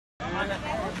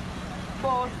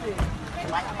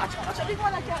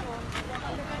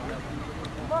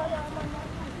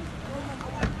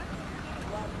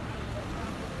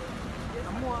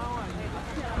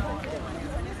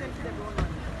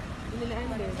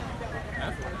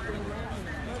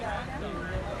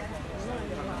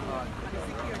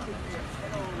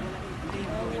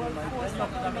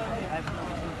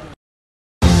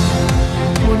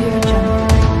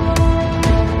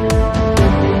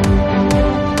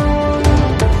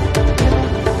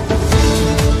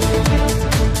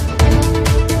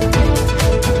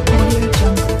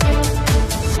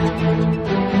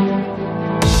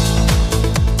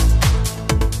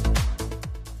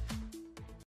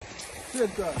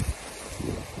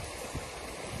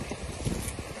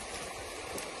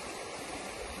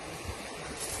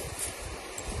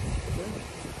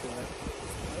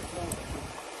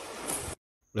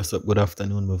What's up, good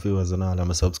afternoon, my viewers and all of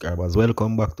my subscribers.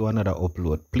 Welcome back to another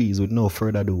upload. Please, with no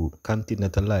further ado, continue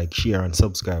to like, share, and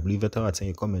subscribe. Leave your thoughts and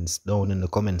your comments down in the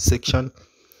comment section.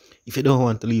 If you don't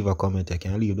want to leave a comment, you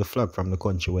can leave the flag from the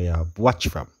country where you have watched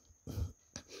from.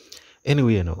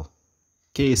 Anyway, you know,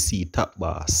 KC top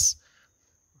boss,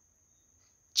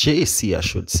 JC, I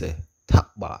should say,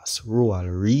 top boss, Ruel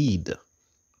Reid.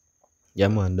 Yeah,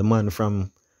 man, the man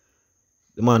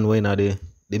when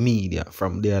the media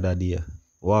from the other day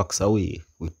walks away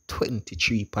with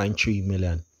 23.3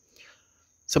 million.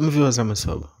 Some viewers on my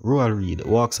sub, Ruel Reid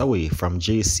walks away from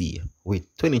JC with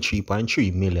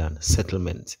 23.3 million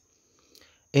settlement.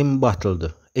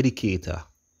 Embattled educator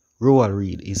Ruel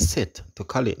Reid is set to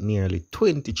collect nearly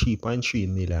 23.3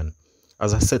 million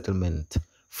as a settlement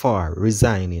for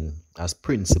resigning as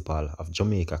principal of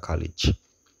Jamaica College.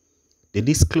 The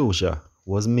disclosure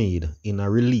was made in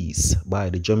a release by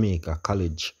the Jamaica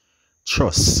College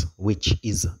Trust, which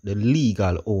is the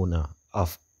legal owner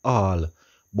of all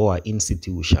boy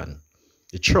institution.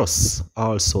 The trust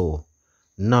also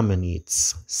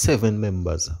nominates 7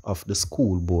 members of the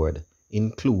school board,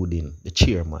 including the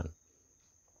chairman.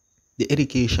 The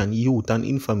Education, Youth and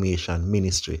Information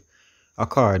Ministry,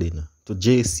 according to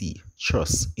JC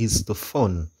Trust, is to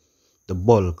fund the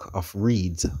bulk of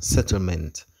Reid's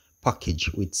settlement package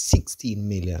with 16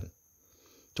 million.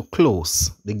 To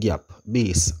close the gap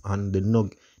based on the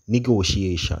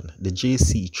negotiation, the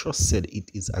JC Trust said it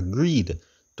is agreed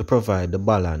to provide the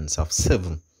balance of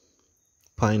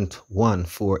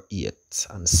 7.148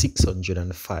 and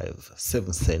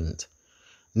 605.7 cents.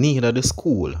 Neither the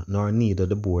school nor neither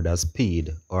the board has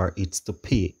paid or it's to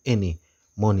pay any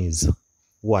monies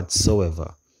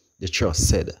whatsoever, the trust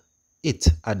said. It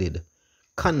added,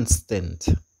 consistent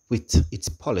with its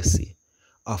policy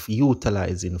of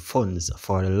utilizing funds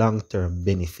for the long-term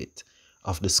benefit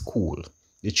of the school,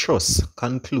 the trust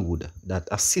conclude that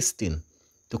assisting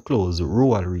to close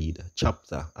Ruel Reid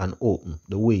chapter and open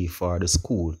the way for the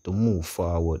school to move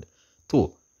forward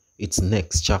to its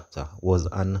next chapter was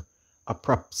an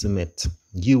approximate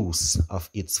use of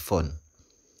its fund.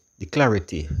 The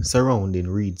clarity surrounding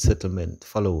Reid's settlement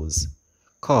follows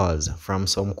calls from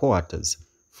some quarters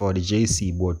for the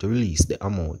JC board to release the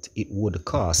amount it would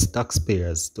cost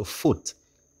taxpayers to foot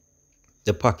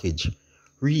the package.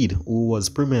 Reid, who was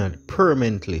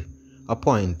permanently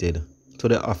appointed to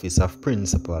the office of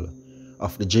principal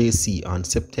of the JC on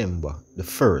September the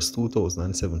 1st,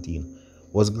 2017,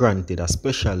 was granted a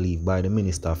special leave by the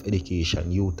Minister of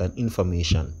Education, Youth and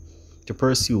Information to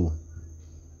pursue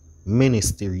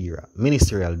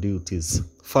ministerial duties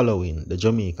following the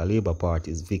Jamaica Labour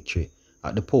Party's victory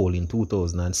at the poll in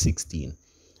 2016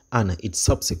 and its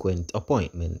subsequent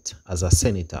appointment as a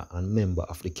senator and member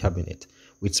of the cabinet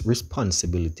with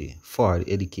responsibility for the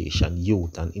education,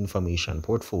 youth and information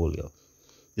portfolio.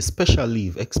 The special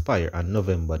leave expired on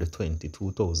November the 20th,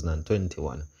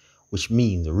 2021, which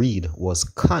means Reid was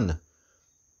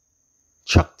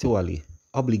contractually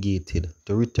obligated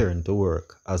to return to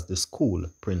work as the school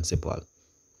principal.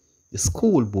 The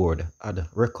school board had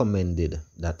recommended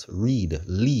that Reid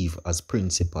leave as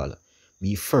principal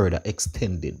be further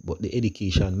extended, but the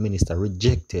education minister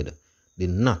did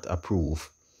not approve.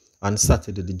 On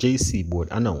Saturday, the JC board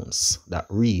announced that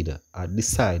Reid had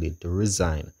decided to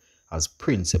resign as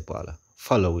principal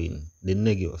following the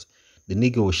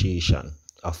negotiation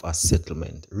of a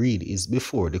settlement. Reid is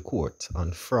before the court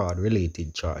on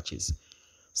fraud-related charges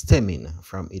stemming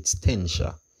from its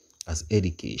tenure as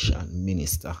education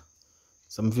minister.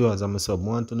 Some viewers on my sub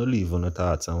want to leave on the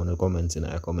thoughts and the comments in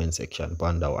the comment section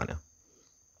on that one.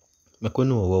 I can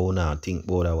know what you think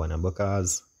about that one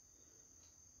because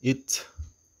it.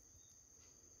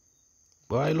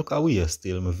 But I look away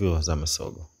still, my viewers on my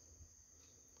sub.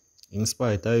 In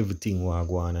spite of everything we are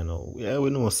going on now, yeah, we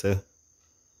know say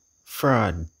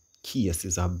fraud case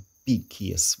is a big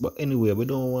case. But anyway, we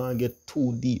don't want to get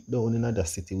too deep down in that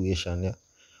situation. Yeah,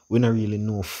 we don't really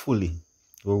know fully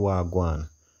where we're going.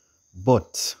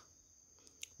 But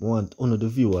we want one of the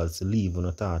viewers to leave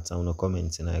on thoughts and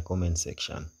comments in the comment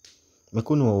section. I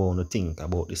could know what you think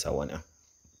about this one. Yeah.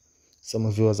 Some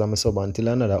of viewers are my sub until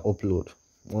another upload.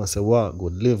 I want to say walk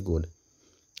good, live good,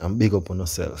 and big up on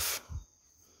yourself.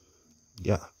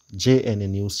 Yeah, JN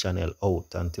News Channel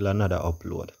out until another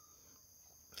upload.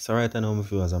 So right now, my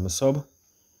viewers are my sub.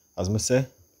 As I say,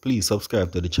 please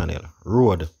subscribe to the channel.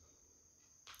 Road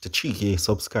to 3K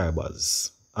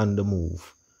subscribers on the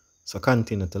move. So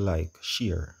continue to like,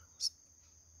 share,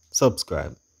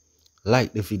 subscribe,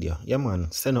 like the video. Yeah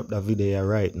man, send up that video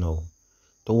right now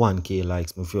to 1K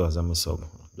likes, my viewers and my sub.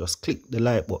 Just click the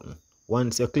like button.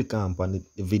 Once you click on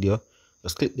the video,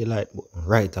 just click the like button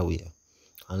right away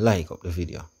and like up the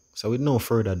video. So with no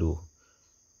further ado,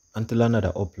 until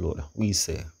another upload, we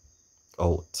say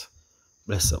out.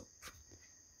 Bless up.